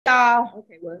y'all.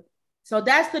 Okay, what? So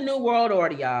that's the new world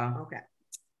order, y'all. Okay.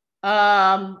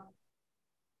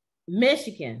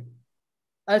 Michigan.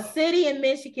 A city in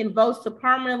Michigan votes to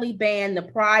permanently ban the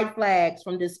pride flags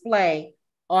from display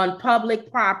on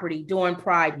public property during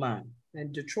Pride Month.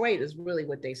 And Detroit is really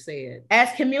what they said.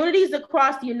 As communities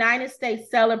across the United States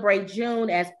celebrate June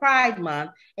as Pride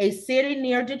Month, a city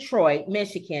near Detroit,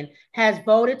 Michigan, has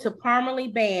voted to permanently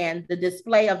ban the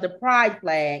display of the pride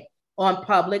flag on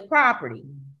public property.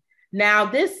 Now,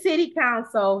 this city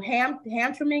council,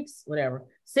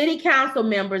 city council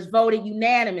members voted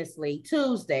unanimously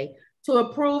Tuesday to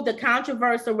approve the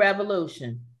controversial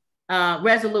resolution,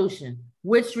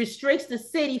 which restricts the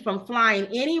city from flying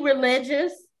any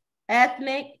religious,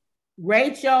 ethnic,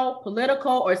 racial,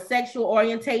 political, or sexual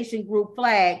orientation group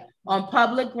flag on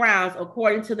public grounds,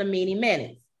 according to the meeting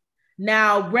minutes.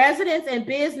 Now, residents and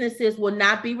businesses will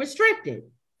not be restricted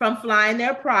from flying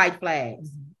their pride flags.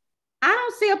 I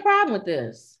don't see a problem with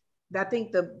this. I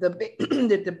think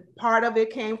the part of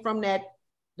it came from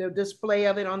the display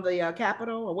of it on the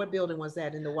Capitol, or what building was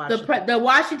that in the Washington? The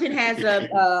Washington has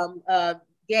a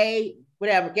gay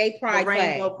pride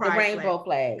flag, the rainbow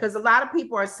flag. Because a lot of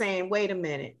people are saying, wait a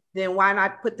minute, then why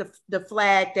not put the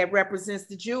flag that represents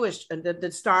the Jewish,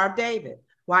 the Star of David?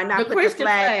 Why not put the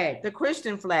flag, the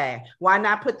Christian flag? Why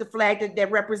not put the flag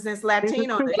that represents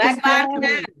Latino? Black Lives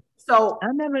Matter. So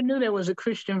I never knew there was a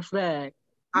Christian flag.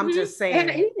 I'm just saying,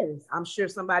 it is. I'm sure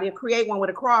somebody will create one with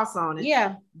a cross on it.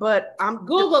 Yeah, but I'm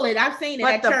Google it. I've seen it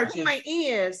at churches. The point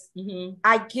is,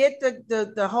 I get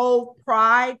the whole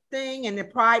Pride thing, and the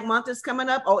Pride Month is coming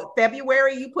up. Oh,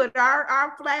 February, you put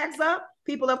our flags up,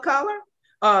 people of color.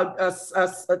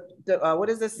 What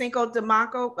is the Cinco de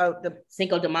Mayo?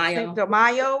 Cinco de Mayo. Cinco de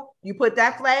Mayo. You put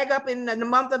that flag up in the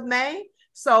month of May.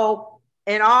 So,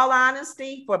 in all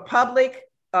honesty, for public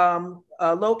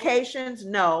locations,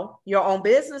 no. Your own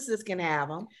businesses can have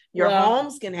them. Your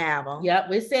homes can have them.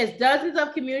 Yep. It says dozens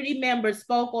of community members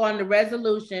spoke on the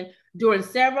resolution during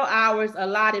several hours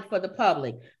allotted for the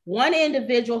public. One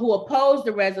individual who opposed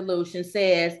the resolution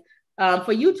says,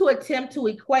 for you to attempt to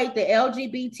equate the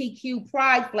LGBTQ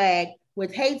pride flag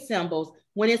with hate symbols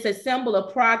when it's a symbol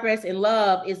of progress and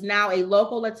love is now a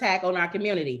local attack on our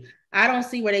community. I don't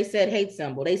see where they said hate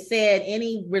symbol. They said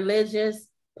any religious,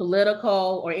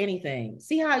 political, or anything.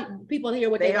 See how people hear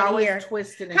what they want to hear?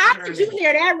 Twisted. How did you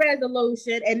hear that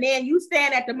resolution and then you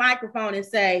stand at the microphone and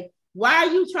say, why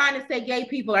are you trying to say gay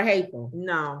people are hateful?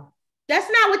 No. That's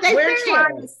not what they said. We're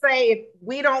trying to say if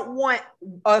we don't want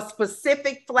a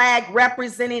specific flag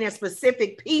representing a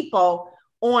specific people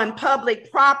on public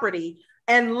property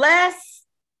unless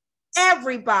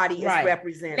everybody is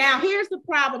represented. Now, here's the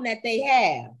problem that they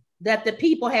have, that the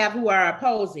people have who are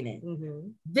opposing it.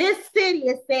 This city,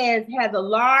 it says, has a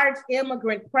large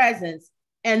immigrant presence,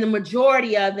 and the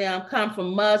majority of them come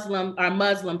from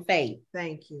Muslim faith.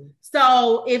 Thank you.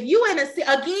 So if you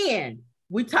again,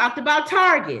 we talked about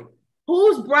Target.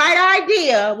 Whose bright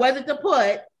idea was it to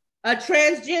put a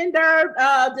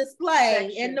transgender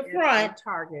display in the front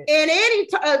Target in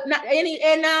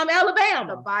in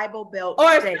Alabama, the Bible Belt,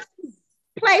 or a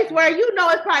place where you know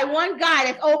it's probably one guy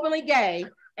that's openly gay?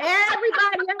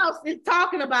 Everybody else is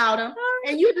talking about him,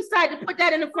 and you decide to put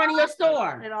that in the front of your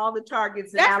store. And all the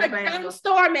Targets in That's Alabama. That's a dumb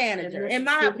store manager, in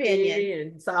my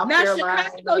opinion. South Now, Carolina,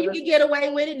 Chicago, you can get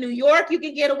away with it. New York, you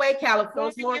can get away.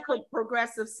 California, those more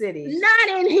progressive cities.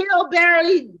 Not in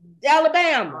Hillberry,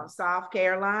 Alabama. South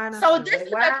Carolina. So this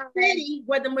is a city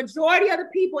where the majority of the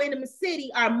people in the city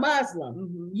are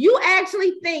Muslim. You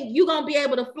actually think you're gonna be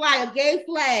able to fly a gay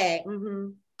flag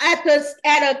at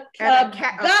a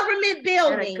government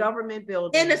building? A government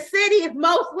building. And the city is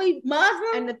mostly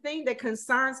Muslim. And the thing that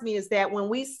concerns me is that when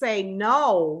we say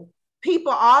no,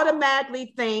 people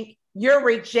automatically think you're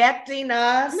rejecting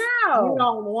us. No. You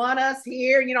don't want us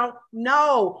here. You don't.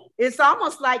 No. It's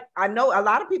almost like, I know a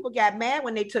lot of people got mad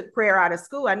when they took prayer out of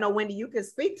school. I know, Wendy, you can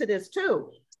speak to this too.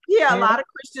 Yeah, a lot of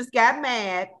Christians got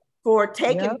mad for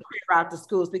taking prayer out to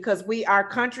schools because our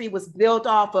country was built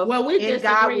off of, well, we in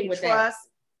God we trust. That.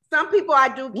 Some people I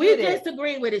do get we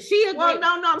disagree with it. She agreed. Well,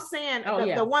 no, I'm saying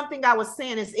the one thing I was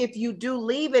saying is if you do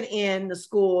leave it in the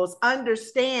schools,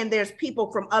 understand there's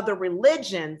people from other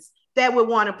religions that would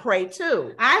want to pray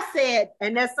too. I said,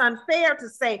 and that's unfair to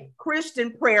say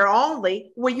Christian prayer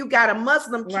only when you got a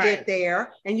Muslim kid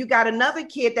there and you got another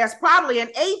kid that's probably an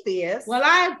atheist. Well,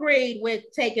 I agreed with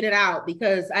taking it out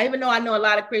because even though I know a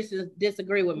lot of Christians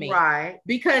disagree with me. Right.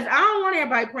 Because I don't want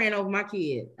everybody praying over my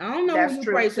kid. I don't know that's who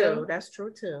you pray too. to. That's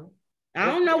true too. I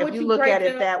don't know what you look pray at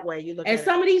to. it that way. You look and at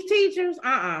some it. of these teachers,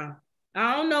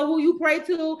 I don't know who you pray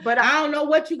to, but I don't know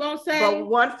what you're going to say. But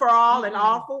one for all and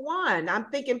all for one. I'm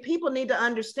thinking people need to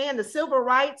understand the civil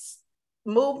rights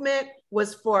movement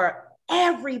was for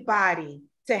everybody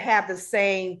to have the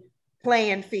same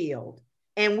playing field.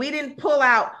 And we didn't pull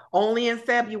out only in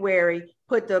February,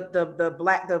 put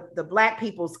the black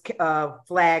people's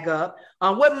flag up.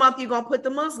 What month are you going to put the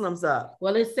Muslims up?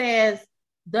 Well, it says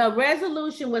the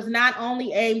resolution was not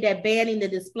only aimed at banning the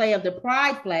display of the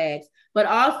pride flags, but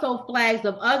also flags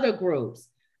of other groups.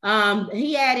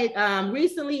 He added, I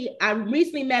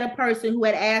recently met a person who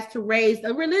had asked to raise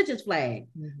a religious flag,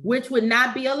 which would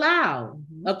not be allowed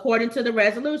according to the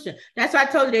resolution. That's why I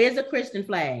told you there is a Christian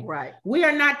flag. Right. We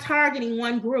are not targeting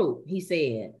one group, he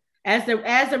said. As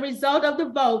a result of the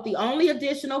vote, the only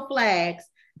additional flags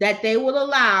that they will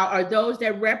allow are those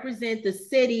that represent the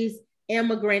city's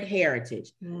immigrant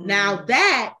heritage. Now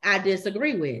that I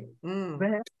disagree with.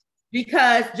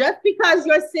 Because just because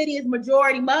your city is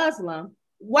majority Muslim,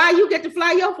 why you get to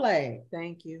fly your flag?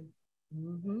 Thank you.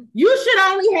 You should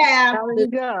only have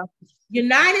the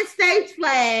United States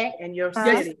flag and your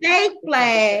state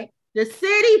flag, the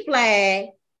city flag,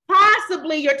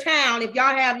 possibly your town if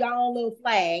y'all have your own little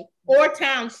flag or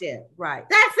township. Right.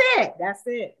 That's it. That's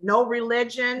it. No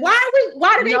religion. Why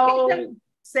do they no think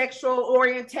sexual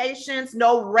orientations,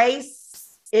 no race.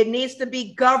 It needs to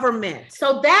be government.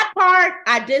 So that part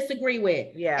I disagree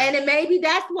with. Yeah. And then maybe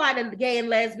that's why the gay and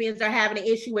lesbians are having an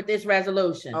issue with this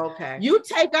resolution. Okay. You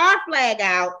take our flag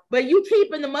out, but you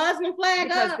keeping the Muslim flag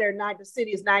because up. the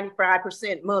city is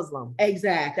 95% Muslim.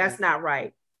 Exactly. That's not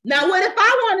right. Now, what if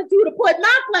I wanted you to put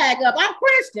my flag up? I'm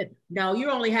Christian. No, you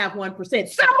only have 1%.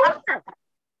 So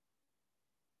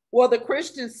well, the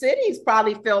Christian cities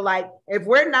probably feel like if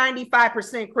we're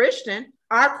 95% Christian,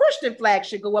 our Christian flag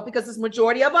should go up because it's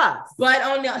majority of us. But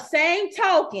on the same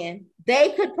token,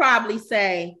 they could probably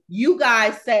say, you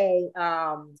guys say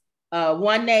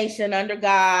one nation under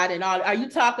God and all. Are you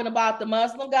talking about the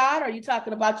Muslim God or are you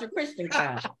talking about your Christian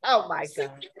God? Oh my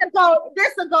God.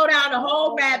 This will go down the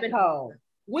whole rabbit hole.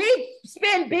 We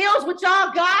spend bills with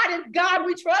y'all God and God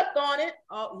we trust on it.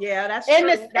 Oh yeah, that's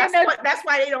true. That's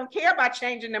why they don't care about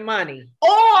changing the money or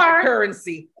the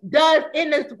currency. Does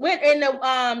in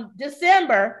the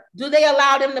December do they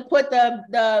allow them to put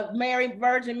the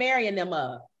Virgin Mary in them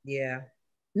up? Yeah.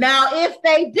 Now, if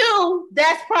they do,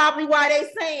 that's probably why they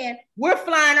saying we're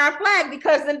flying our flag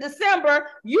because in December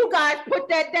you guys put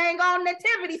that dang on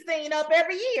nativity scene up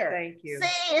every year. Thank you.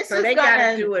 See, so they got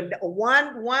to do it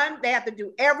one. They have to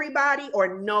do everybody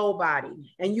or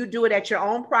nobody, and you do it at your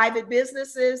own private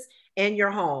businesses and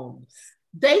your homes.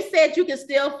 They said you can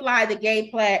still fly the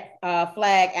gay flag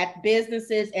at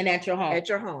businesses and at your home. At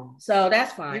your home. So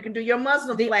that's fine. You can do your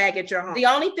Muslim flag at your home. The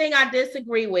only thing I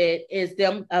disagree with is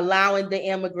them allowing the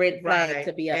immigrant flag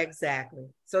to be up. Exactly.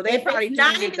 So they probably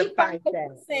need to fight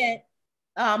that.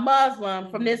 Muslim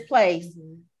from this place.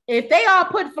 If they all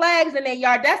put flags in their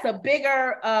yard, that's a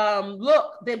bigger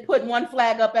look than putting one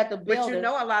flag up at the building. But you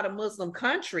know, a lot of Muslim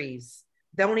countries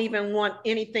don't even want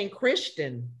anything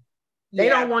Christian. They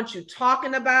don't want you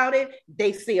talking about it.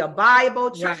 They see a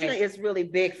Bible. China is really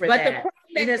big for that.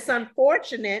 And it's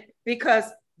unfortunate because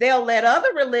they'll let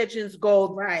other religions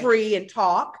go free and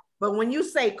talk. But when you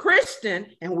say Christian,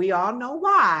 and we all know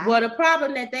why. Well, the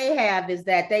problem that they have is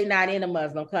that they're not in a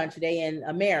Muslim country. They in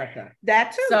America.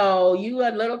 That too. So you a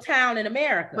little town in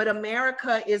America. But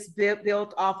America is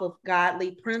built off of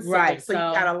godly principles. Right. So you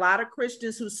got a lot of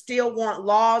Christians who still want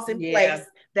laws in place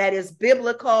that is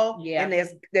biblical and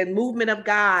there's the movement of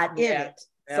God in it.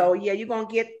 So you're going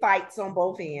to get fights on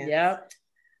both ends. Yep.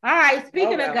 All right.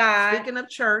 Speaking of God. Speaking of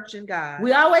church and God.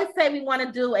 We always say we want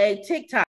to do a TikTok.